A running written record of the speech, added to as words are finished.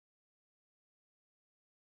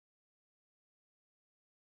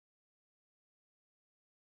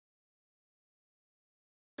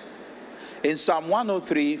In Psalm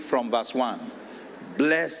 103 from verse 1.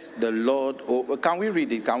 Bless the Lord. Oh, can we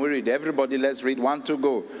read it? Can we read it? Everybody, let's read. 1, 2,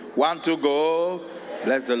 go. 1, 2, go.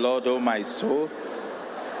 Bless the Lord, oh my soul.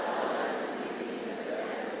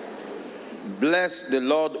 Bless the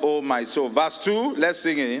Lord, oh my soul. Verse 2, let's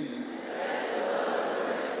sing it.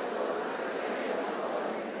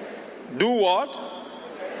 Do what?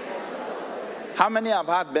 How many have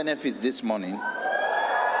had benefits this morning?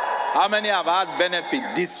 How many have had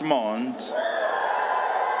benefit this month?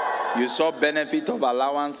 You saw benefit of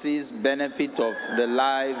allowances, benefit of the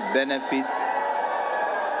life, benefit.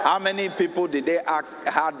 How many people did they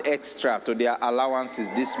add extra to their allowances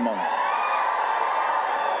this month?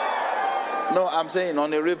 No, I'm saying on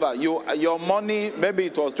the river, your money, maybe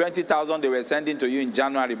it was 20,000 they were sending to you in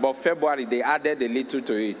January, but February they added a little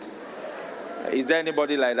to it. Is there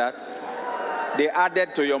anybody like that? They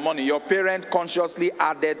added to your money. Your parent consciously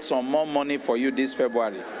added some more money for you this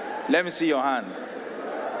February. Let me see your hand.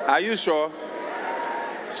 Are you sure?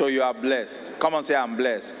 So you are blessed. Come on, say I'm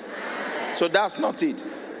blessed. So that's not it.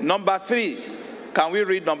 Number 3. Can we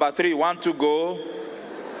read number 3? 1, 2, go.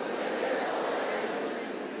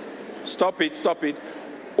 Stop it, stop it.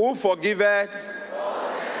 Who forgiveth?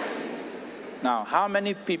 Now, how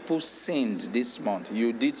many people sinned this month?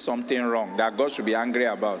 You did something wrong that God should be angry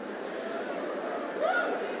about.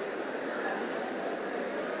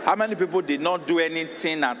 How many people did not do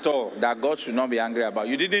anything at all that God should not be angry about?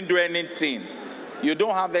 You didn't do anything. You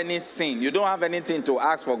don't have any sin. You don't have anything to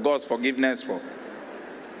ask for God's forgiveness for.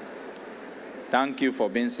 Thank you for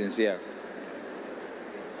being sincere.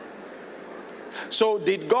 So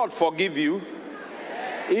did God forgive you?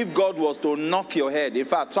 If God was to knock your head, in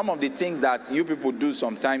fact, some of the things that you people do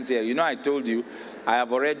sometimes here, you know, I told you, I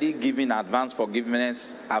have already given advance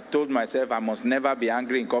forgiveness. I've told myself I must never be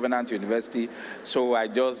angry in Covenant University, so I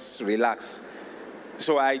just relax.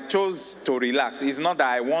 So I chose to relax. It's not that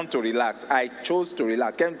I want to relax. I chose to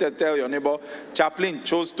relax. Can you tell your neighbor, Chaplain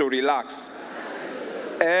chose to relax?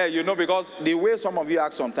 You know, because the way some of you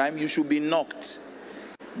act sometimes, you should be knocked.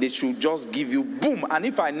 They should just give you boom. And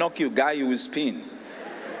if I knock you, guy, you will spin.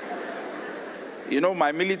 You know,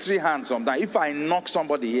 my military hand sometimes, if I knock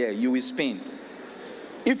somebody here, you will spin.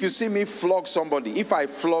 If you see me flog somebody, if I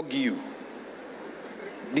flog you,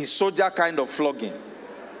 the soldier kind of flogging,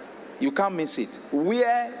 you can't miss it.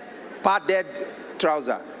 Wear padded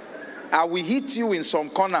trouser. I will hit you in some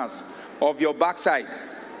corners of your backside.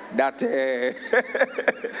 That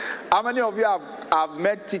how many of you have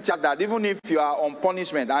met teachers that even if you are on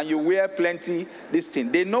punishment and you wear plenty this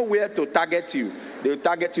thing, they know where to target you. They will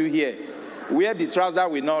target you here, where the trouser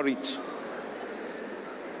will not reach.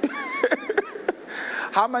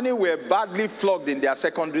 How many were badly flogged in their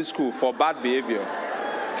secondary school for bad behavior?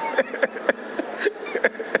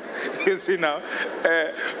 You see now,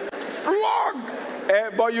 flog.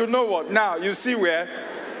 But you know what? Now you see where.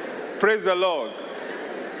 Praise the Lord.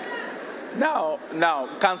 Now,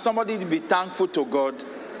 can somebody be thankful to God?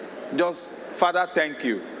 Just, Father, thank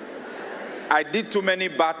you. I did too many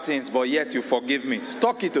bad things, but yet you forgive me.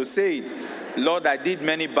 Talk it or say it. Lord, I did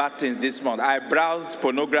many bad things this month. I browsed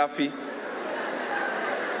pornography.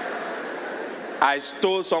 I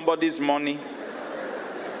stole somebody's money,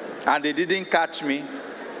 and they didn't catch me.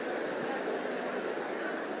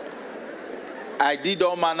 I did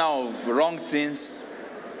all manner of wrong things.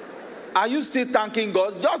 Are you still thanking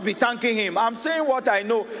God? Just be thanking him. I'm saying what I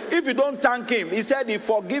know. If you don't thank him, he said he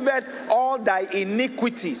forgiveth all thy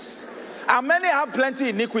iniquities. And many have plenty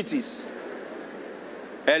iniquities.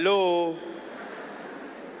 Hello?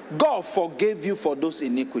 God forgave you for those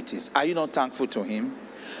iniquities. Are you not thankful to him?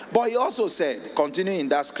 But he also said, continuing in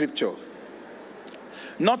that scripture,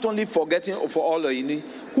 not only forgetting for all of you,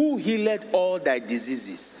 who healed all thy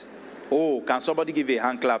diseases. Oh, can somebody give a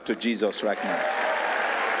hand clap to Jesus right now?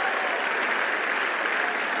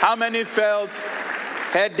 How many felt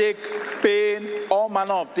headache, pain, all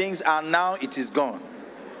manner of things, and now it is gone?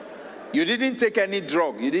 You didn't take any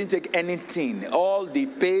drug. You didn't take anything. All the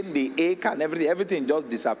pain, the ache, and everything just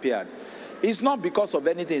disappeared. It's not because of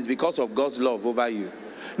anything. It's because of God's love over you.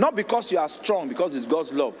 Not because you are strong, because it's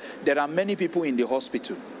God's love. There are many people in the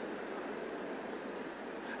hospital.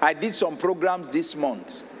 I did some programs this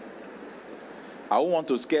month. I don't want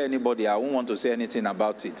to scare anybody. I don't want to say anything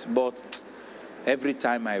about it. But every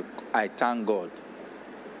time I thank God.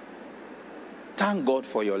 Thank God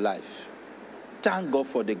for your life. Thank God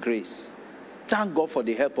for the grace. Thank God for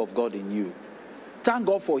the help of God in you. Thank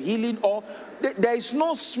God for healing. Or there is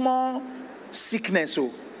no small sickness.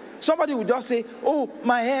 Oh, somebody will just say, oh,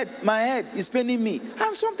 my head is paining me.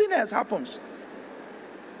 And something else happens.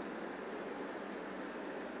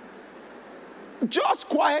 Just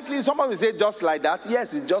quietly, somebody will say just like that.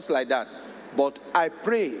 Yes, it's just like that. But I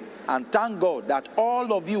pray and thank God that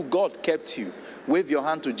all of you, God kept you. Wave your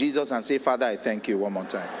hand to Jesus and say, Father, I thank you one more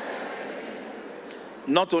time.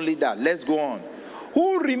 Not only that, let's go on.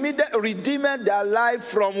 Who redeemed their life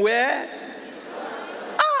from where?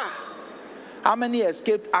 How many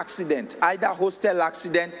escaped accident? Either hostel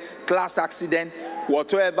accident, class accident,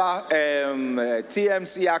 whatever,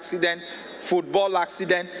 TMC accident, football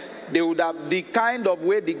accident. They would have, the kind of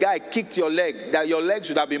way the guy kicked your leg, that your leg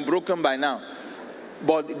should have been broken by now.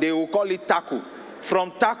 But they will call it tackle.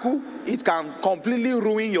 From tackle, it can completely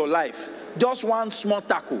ruin your life. Just one small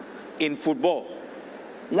tackle in football.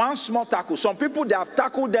 One small tackle. Some people, they have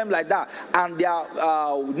tackled them like that, and their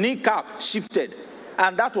kneecap shifted.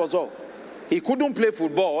 And that was all. He couldn't play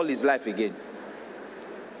football all his life again.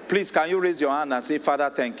 Please, can you raise your hand and say, Father,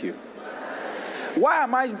 thank you. Why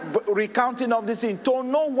am I recounting of this thing? To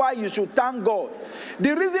know why you should thank God.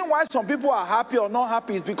 The reason why some people are happy or not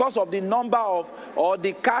happy is because of the number of, or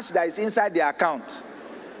the cash that is inside their account.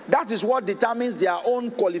 That is what determines their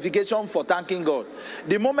own qualification for thanking God.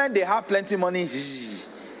 The moment they have plenty money,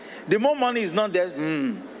 the more money is not there,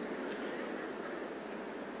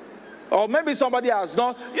 Or maybe somebody has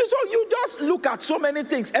not. So you just look at so many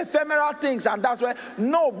things, ephemeral things, and that's why.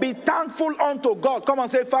 No, be thankful unto God. Come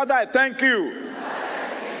and say, Father, I thank you.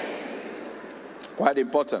 Quite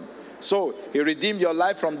important. So, he redeemed your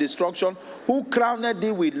life from destruction, who crowned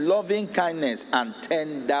thee with loving kindness and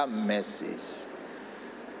tender mercies.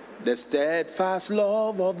 The steadfast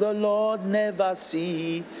love of the Lord never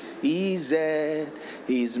ceases.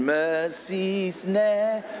 His mercies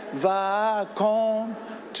never come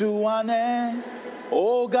to an end.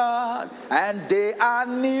 Oh God, and they are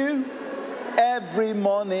new every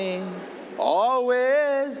morning,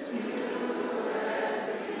 always.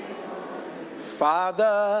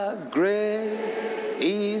 Father, great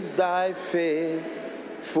is thy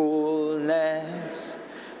faithfulness.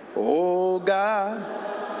 Oh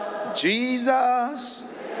God, Jesus.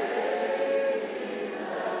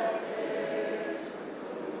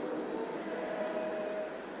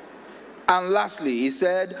 And lastly, he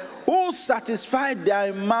said, who satisfied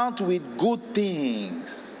their mouth with good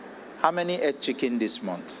things? How many ate chicken this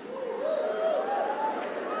month?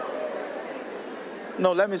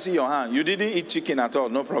 No, let me see your hand. You didn't eat chicken at all,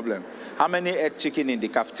 no problem. How many ate chicken in the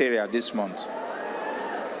cafeteria this month?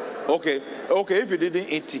 Okay, if you didn't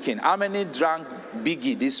eat chicken, how many drank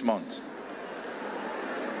Biggie this month?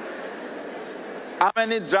 How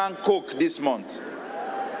many drank Coke this month?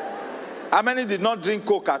 How many did not drink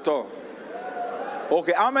Coke at all?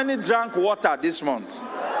 Okay, how many drank water this month?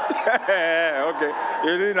 Okay,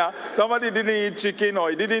 you didn't. Somebody didn't eat chicken,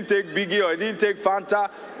 or he didn't take Biggie, or he didn't take Fanta,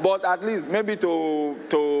 but at least maybe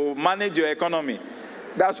to manage your economy.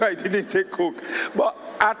 That's why he didn't take Coke. But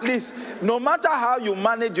at least, no matter how you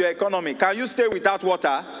manage your economy, can you stay without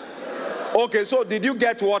water? Okay, so did you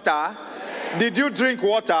get water? Did you drink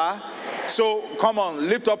water? So come on,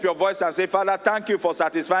 lift up your voice and say, Father, thank you for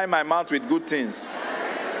satisfying my mouth with good things.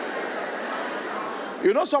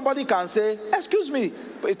 You know, somebody can say, excuse me,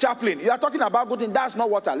 chaplain, you are talking about good things. That's not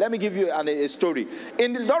water. Let me give you a story.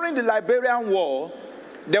 During the Liberian War,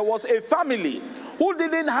 there was a family who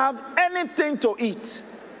didn't have anything to eat.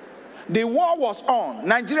 The war was on.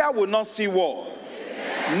 Nigeria will not see war.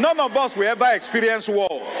 None of us will ever experience war.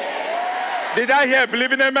 Did I hear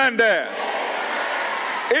believing amen there?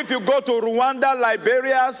 If you go to Rwanda,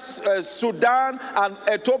 Liberia, Sudan, and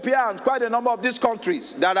Ethiopia, and quite a number of these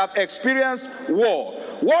countries that have experienced war,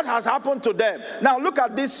 what has happened to them? Now look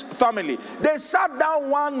at this family. They sat down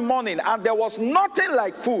one morning and there was nothing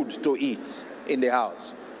like food to eat in the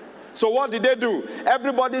house. So what did they do?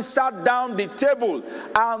 Everybody sat down the table,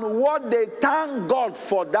 and what they thanked God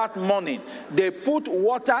for that morning, they put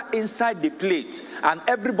water inside the plate, and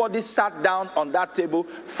everybody sat down on that table.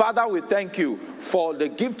 Father, we thank you for the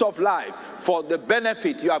gift of life, for the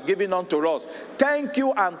benefit you have given unto us. Thank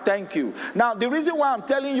you and thank you. Now, the reason why I'm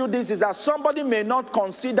telling you this is that somebody may not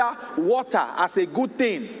consider water as a good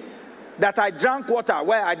thing. That I drank water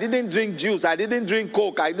where I didn't drink juice, I didn't drink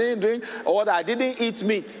Coke, I didn't drink water, I didn't eat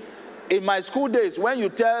meat. In my school days, when you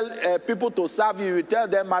tell people to serve you, you tell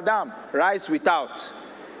them, Madam, rice without.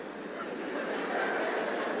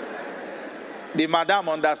 The madam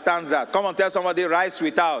understands that. Come on, tell somebody, rice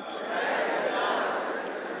without.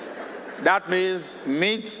 That means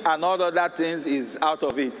meat and all other things is out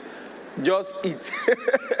of it. Just eat. No,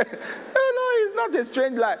 it's not a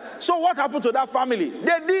strange life. So what happened to that family?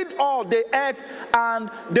 They did all they ate, and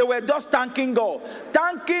they were just thanking God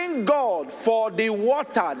for the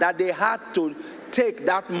water that they had to take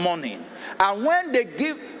that morning. And when they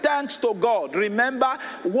give thanks to God, remember,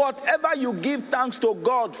 whatever you give thanks to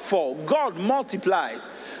God for, God multiplies.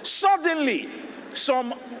 Suddenly,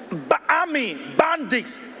 some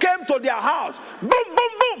bandits came to their house. Boom,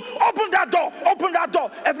 boom, boom. Open that door. Open that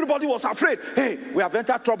door. Everybody was afraid. Hey, we have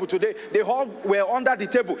entered trouble today. They all were under the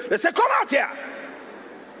table. They said, come out here.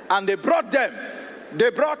 And they brought them. They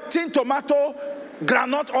brought tin tomato,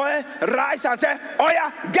 groundnut oil, rice, and said, oh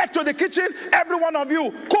yeah, get to the kitchen. Every one of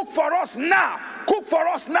you, cook for us now. Cook for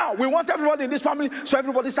us now. We want everybody in this family. So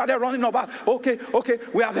everybody started running about. Okay,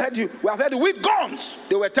 we have heard you. We have heard you. With guns.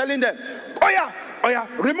 They were telling them, oh yeah,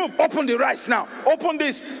 remove, open the rice now. Open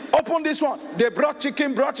this one. They brought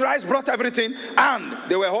chicken, brought rice, brought everything, and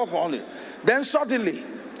they were up on it. Then suddenly,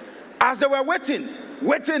 as they were waiting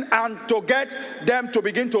and to get them to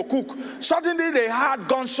begin to cook, suddenly they heard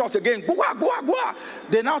gunshots again. Bua, bua, bua.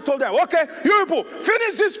 They now told them, okay, you people,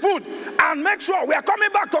 finish this food and make sure we are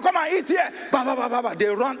coming back to come and eat here. Ba, ba, ba, ba, ba. They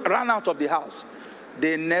ran out of the house.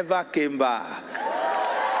 They never came back.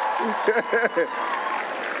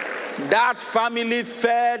 That family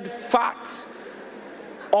fed fat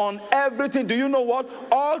on everything. Do you know what?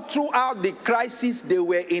 All throughout the crisis, they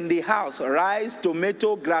were in the house. Rice,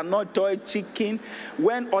 tomato, groundnut oil, chicken.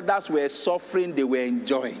 When others were suffering, they were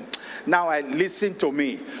enjoying. Now, listen to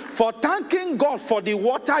me. For thanking God for the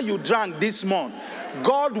water you drank this month,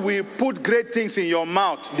 God will put great things in your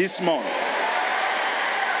mouth this month.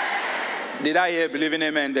 Did I hear believing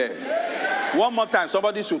amen there? One more time,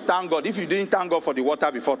 somebody should thank God. If you didn't thank God for the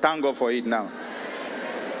water before, thank God for it now.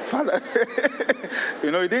 Father,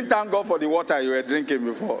 you didn't thank God for the water you were drinking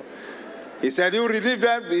before. He said, you relieve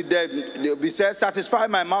them. He said, satisfy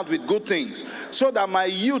my mouth with good things, so that my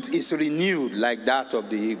youth is renewed like that of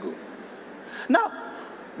the eagle. Now,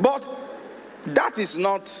 but that is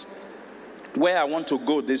not where I want to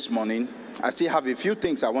go this morning. I still have a few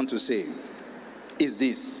things I want to say. Is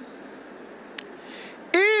this: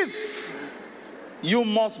 if you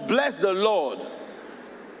must bless the Lord,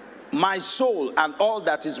 my soul and all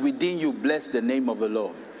that is within you, bless the name of the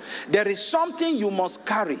Lord. There is something you must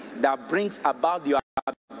carry that brings about your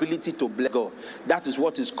ability to bless God. That is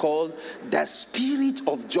what is called the spirit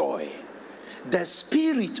of joy. The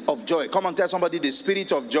spirit of joy. Come on, tell somebody, the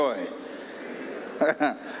spirit of joy.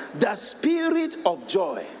 The spirit of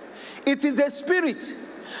joy. It is a spirit.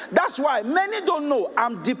 That's why many don't know.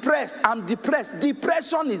 I'm depressed.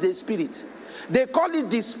 Depression is a spirit. They call it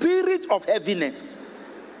the spirit of heaviness.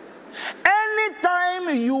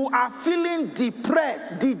 Anytime you are feeling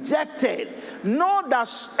depressed, dejected, know that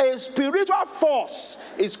a spiritual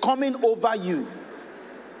force is coming over you.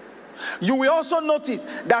 You will also notice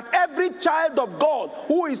that every child of God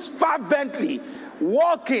who is fervently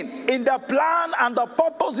walking in the plan and the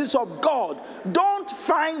purposes of God, don't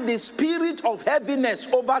find the spirit of heaviness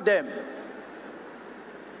over them.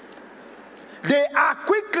 They are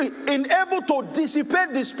quickly enabled to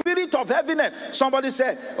dissipate the spirit of heaviness. Somebody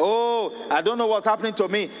said, oh, I don't know what's happening to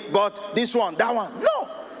me, but this one, that one. No.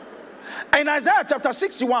 In Isaiah chapter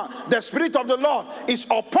 61, the spirit of the Lord is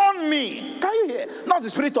upon me. Can you hear? Not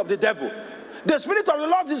the spirit of the devil. The spirit of the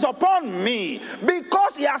Lord is upon me,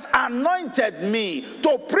 because he has anointed me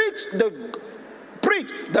to preach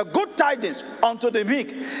the good tidings unto the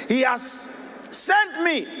meek. He has sent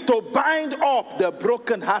me to bind up the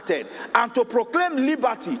brokenhearted and to proclaim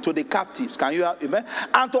liberty to the captives. Can you hear? Amen?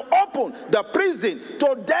 And to open the prison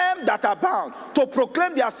to them that are bound, to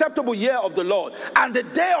proclaim the acceptable year of the Lord and the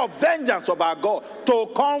day of vengeance of our God, to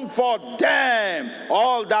comfort them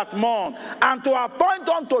all that mourn, and to appoint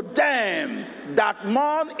unto them that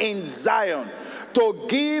mourn in Zion, to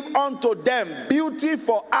give unto them beauty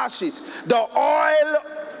for ashes, the oil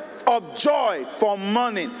of joy for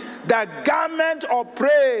mourning, the garment of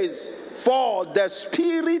praise for the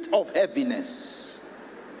spirit of heaviness,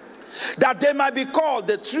 that they might be called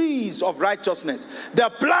the trees of righteousness,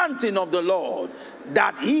 the planting of the Lord,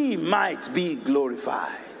 that he might be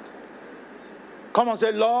glorified. Come on,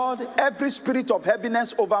 say, Lord, every spirit of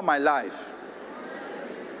heaviness over my life,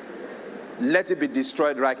 let it be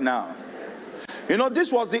destroyed right now. You know,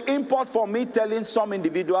 this was the import for me telling some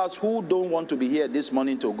individuals who don't want to be here this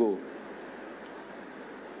morning to go.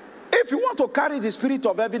 If you want to carry the spirit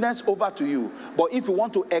of heaviness over to you, but if you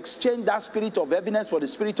want to exchange that spirit of heaviness for the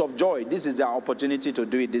spirit of joy, this is the opportunity to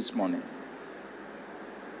do it this morning.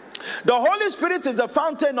 The Holy Spirit is the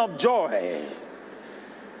fountain of joy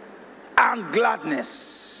and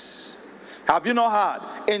gladness. Have you not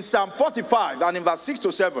heard? In Psalm 45 and in verse 6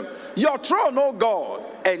 to 7, your throne, O God,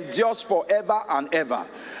 endures forever and ever.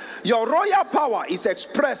 Your royal power is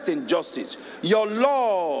expressed in justice. Your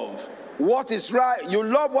love, what is right, you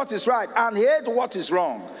love what is right and hate what is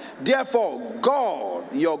wrong. Therefore,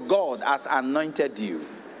 God, your God, has anointed you.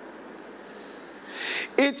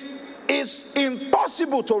 It is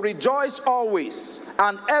impossible to rejoice always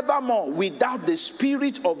and evermore without the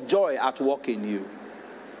spirit of joy at work in you.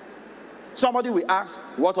 Somebody will ask,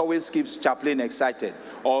 what always keeps Chaplain excited?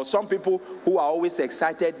 Or some people who are always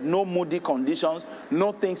excited, no moody conditions,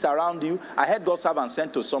 no things around you. I heard God's servant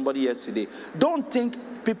sent to somebody yesterday. Don't think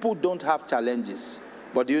people don't have challenges.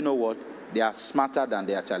 But do you know what? They are smarter than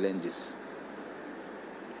their challenges.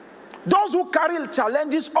 Those who carry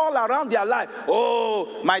challenges all around their life.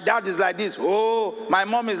 Oh, my dad is like this. Oh, my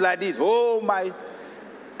mom is like this. Oh, my...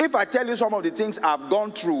 If I tell you some of the things I've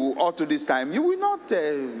gone through all to this time, you will not,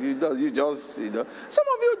 you just, some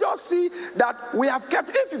of you just see that we have kept,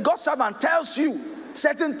 if God's servant tells you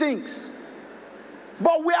certain things,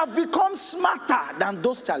 but we have become smarter than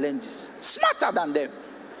those challenges, smarter than them,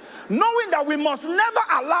 knowing that we must never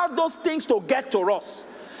allow those things to get to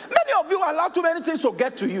us. Many of you allow too many things to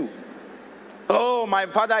get to you. Oh, my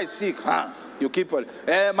father is sick, huh? You keep,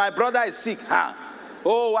 my brother is sick, huh?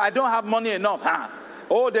 Oh, I don't have money enough, huh?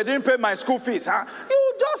 Oh, they didn't pay my school fees, huh?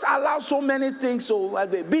 You just allow so many things. So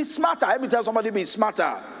be smarter. Let me tell somebody, be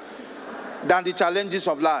smarter than the challenges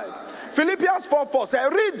of life. Philippians 4:4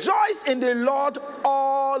 says, rejoice in the Lord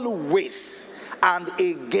always. And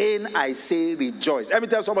again I say rejoice. Let me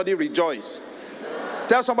tell somebody, rejoice.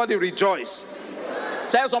 Tell somebody, rejoice.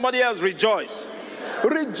 Tell somebody else, rejoice.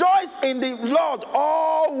 Rejoice in the Lord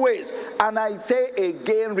always. And I say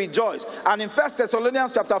again, rejoice. And in 1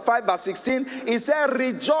 Thessalonians chapter 5 verse 16, it says,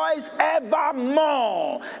 rejoice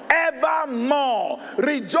evermore. Evermore.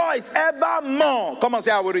 Rejoice evermore. Come on, say,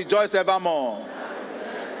 I will rejoice evermore.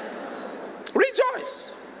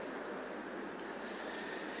 Rejoice.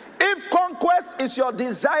 If conquest is your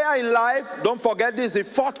desire in life, don't forget this, the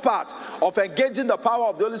fourth part of engaging the power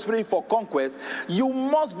of the Holy Spirit for conquest. You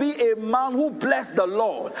must be a man who bless the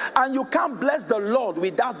Lord. And you can't bless the Lord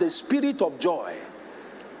without the spirit of joy.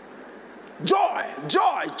 Joy,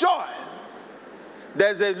 joy, joy.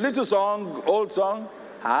 There's a little song, old song.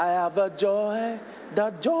 I have a joy,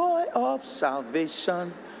 the joy of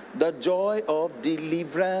salvation, the joy of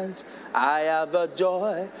deliverance. I have a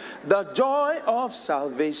joy, the joy of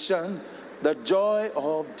salvation, the joy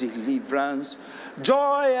of deliverance.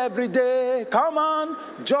 Joy every day, come on.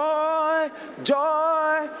 Joy,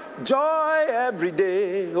 joy, joy every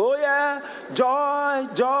day. Oh yeah, joy,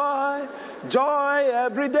 joy, joy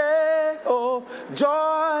every day. Oh,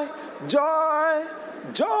 joy, joy,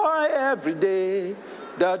 joy every day.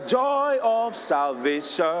 The joy of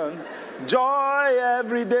salvation, joy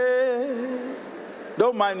every day.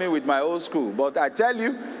 Don't mind me with my old school, but I tell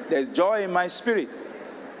you, there's joy in my spirit.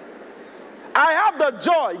 I have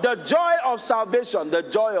the joy of salvation, the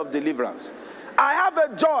joy of deliverance. I have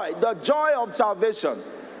a joy, the joy of salvation,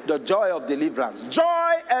 the joy of deliverance.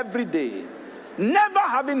 Joy every day. Never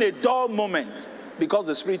having a dull moment, because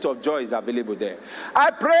the spirit of joy is available there.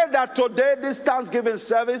 I pray that today, this Thanksgiving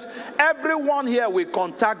service, everyone here will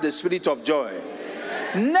contact the spirit of joy.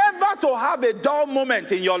 Never to have a dull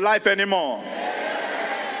moment in your life anymore.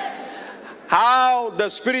 How the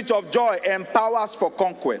spirit of joy empowers for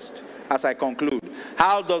conquest. As I conclude,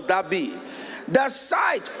 how does that be? The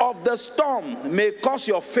sight of the storm may cause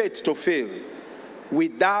your faith to fail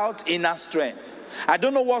without inner strength. I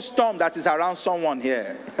don't know what storm that is around someone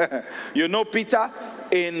here. You know Peter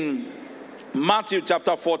in Matthew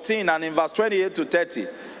chapter 14 and in verse 28 to 30.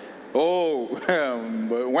 Oh,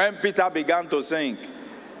 when Peter began to sink,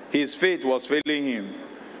 his faith was failing him.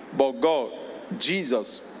 But God,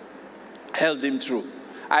 Jesus, held him true.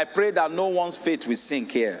 I pray that no one's faith will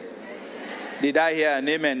sink here. Did I hear an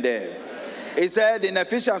amen there? He said in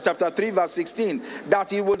Ephesians chapter 3 verse 16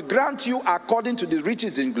 that he would grant you according to the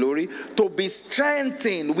riches in glory to be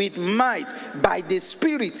strengthened with might by the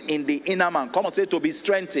Spirit in the inner man. Come on, say to be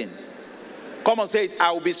strengthened. Come on, say it,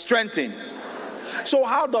 I will be strengthened. So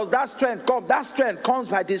how does that strength come? That strength comes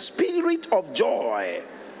by the spirit of joy.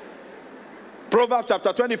 Proverbs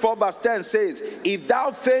chapter 24 verse 10 says, if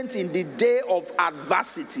thou faint in the day of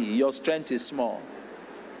adversity, your strength is small.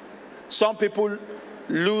 Some people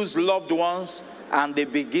lose loved ones and they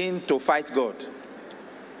begin to fight God.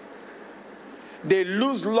 They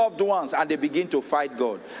lose loved ones and they begin to fight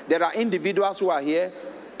God. There are individuals who are here,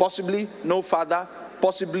 possibly no father,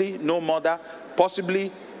 possibly no mother,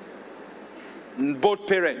 possibly both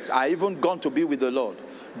parents are even gone to be with the Lord.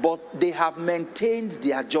 But they have maintained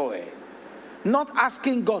their joy. Not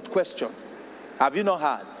asking God question. Have you not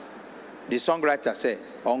heard? The songwriter said,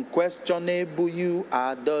 unquestionable you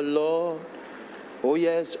are the Lord. Oh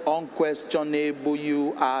yes, unquestionable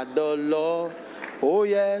you are the Lord. Oh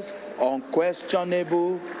yes,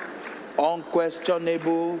 unquestionable,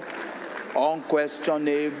 unquestionable,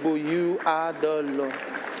 unquestionable you are the Lord.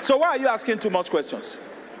 So why are you asking too much questions?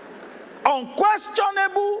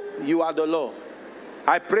 Unquestionable you are the Lord.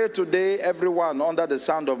 I pray today, everyone under the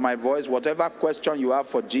sound of my voice, whatever question you have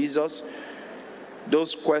for Jesus,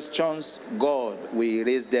 those questions, God will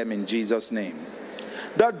erase them in Jesus' name.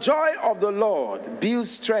 The joy of the Lord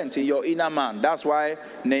builds strength in your inner man. That's why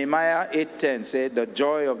Nehemiah 8:10 said, the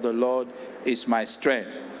joy of the Lord is my strength.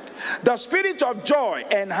 The spirit of joy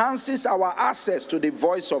enhances our access to the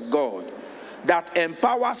voice of God that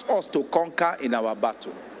empowers us to conquer in our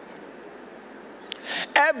battle.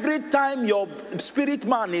 Every time your spirit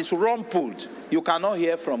man is rumpled, you cannot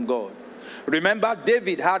hear from God. Remember,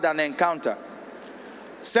 David had an encounter.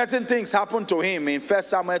 Certain things happened to him in 1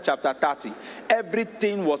 Samuel chapter 30.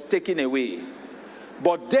 Everything was taken away.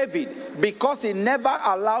 But David, because he never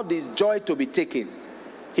allowed his joy to be taken,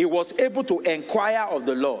 he was able to inquire of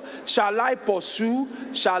the Lord. Shall I pursue?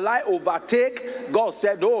 Shall I overtake? God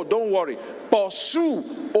said, oh, don't worry.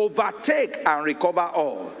 Pursue, overtake, and recover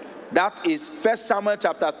all. That is 1 Samuel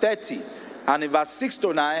chapter 30, and in verse 6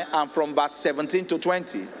 to 9, and from verse 17 to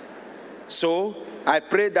 20. So, I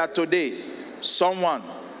pray that today, someone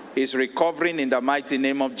is recovering in the mighty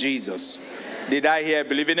name of Jesus. Did I hear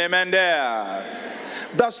believing amen there?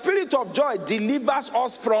 The spirit of joy delivers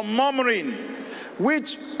us from murmuring,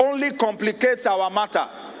 which only complicates our matter.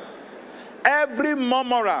 Every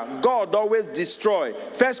murmurer, God always destroy.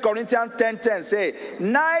 1 Corinthians 10:10 say,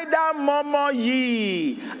 neither murmur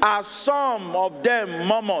ye, as some of them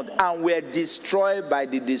murmured and were destroyed by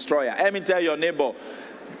the destroyer. Let me tell your neighbor,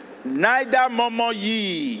 neither murmur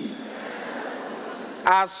ye,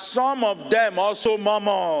 as some of them also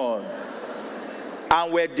murmured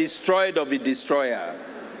and were destroyed of the destroyer.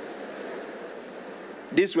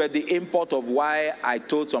 These were the import of why I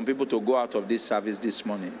told some people to go out of this service this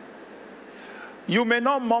morning. You may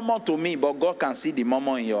not murmur to me, but God can see the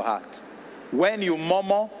murmur in your heart. When you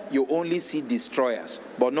murmur, you only see destroyers,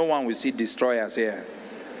 but no one will see destroyers here.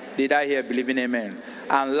 Did I hear believing amen?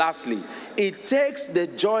 And lastly, it takes the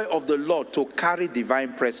joy of the Lord to carry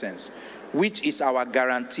divine presence, which is our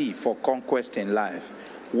guarantee for conquest in life.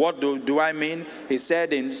 What do I mean? He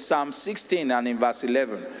said in Psalm 16 and in verse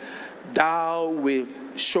 11, thou wilt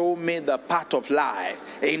show me the path of life.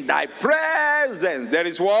 In thy presence there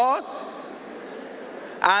is what?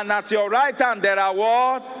 And at your right hand there are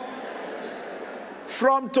what?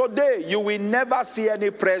 From today, you will never see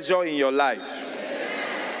any pressure in your life.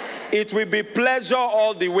 It will be pleasure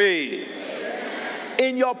all the way.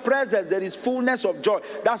 In your presence, there is fullness of joy.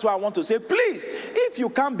 That's why I want to say, please, if you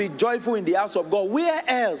can't be joyful in the house of God, where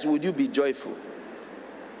else would you be joyful?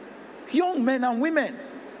 Young men and women.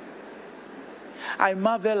 I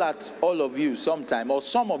marvel at all of you sometime, or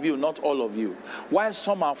some of you, not all of you. While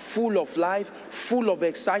some are full of life, full of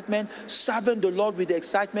excitement, serving the Lord with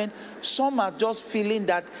excitement, some are just feeling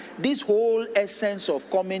that this whole essence of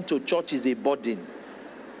coming to church is a burden.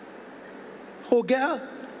 Oh girl,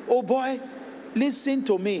 oh boy, listen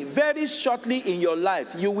to me. Very shortly in your life,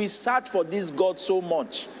 you will search for this God so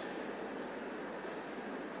much.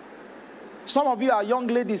 Some of you are young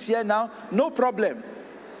ladies here now, no problem.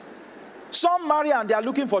 Some marry and they are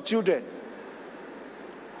looking for children.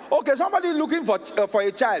 Okay, somebody looking for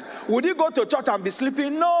a child. Would you go to church and be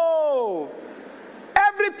sleeping? No.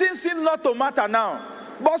 Everything seems not to matter now.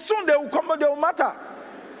 But soon they will come, they will matter.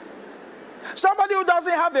 Somebody who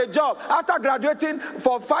doesn't have a job after graduating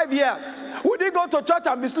for 5 years. Would he go to church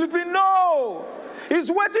and be sleeping? No. He's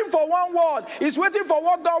waiting for one word. He's waiting for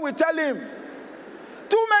what God will tell him.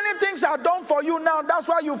 Too many things are done for you now. That's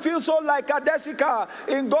why you feel so like a Jessica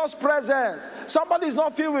in God's presence. Somebody is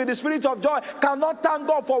not filled with the spirit of joy, cannot thank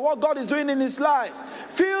God for what God is doing in his life.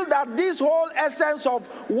 Feel that this whole essence of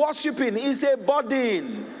worshiping is a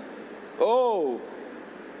burden. Oh,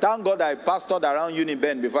 thank God I pastored around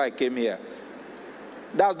Uniben before I came here.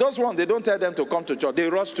 That's those ones, they don't tell them to come to church. They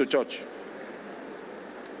rush to church.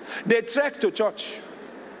 They trek to church.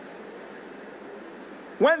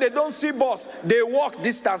 When they don't see bus, they walk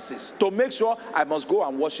distances to make sure I must go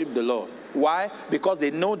and worship the Lord. Why? Because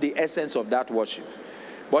they know the essence of that worship.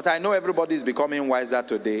 But I know everybody is becoming wiser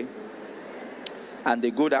today, and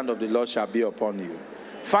the good hand of the Lord shall be upon you.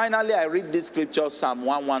 Finally, I read this scripture, Psalm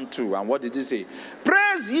 112, and what did he say?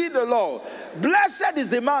 Praise ye the Lord. Blessed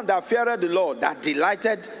is the man that feareth the Lord, that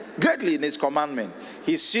delighted greatly in his commandment.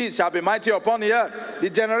 His seed shall be mighty upon the earth. The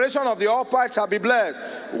generation of the upright shall be blessed.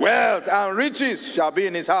 Wealth and riches shall be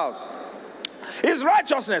in his house. His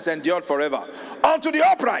righteousness endured forever. Unto the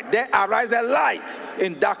upright there arise a light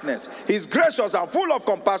in darkness. He is gracious and full of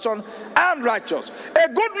compassion and righteous. A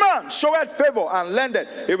good man showeth favor and lendeth.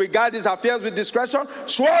 He will guide his affairs with discretion.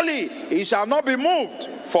 Surely he shall not be moved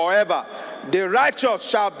forever. The righteous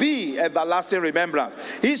shall be everlasting remembrance.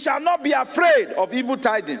 He shall not be afraid of evil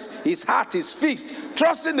tidings. His heart is fixed,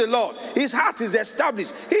 trusting the Lord. His heart is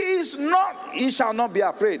established. He shall not be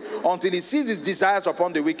afraid until he sees his desires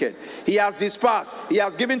upon the wicked. He has dispersed, he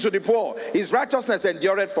has given to the poor. His righteousness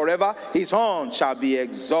endureth forever. His horn shall be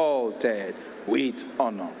exalted with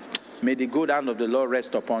honor. May the good hand of the Lord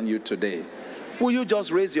rest upon you today. Will you just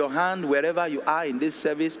raise your hand wherever you are in this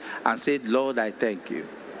service and say, Lord, I thank you.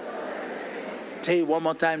 Say it one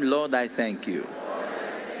more time, Lord, I thank you.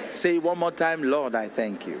 Say it one more time, Lord, I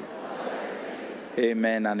thank you.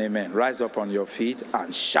 Amen and amen. Rise up on your feet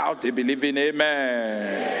and shout a believing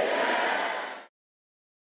amen.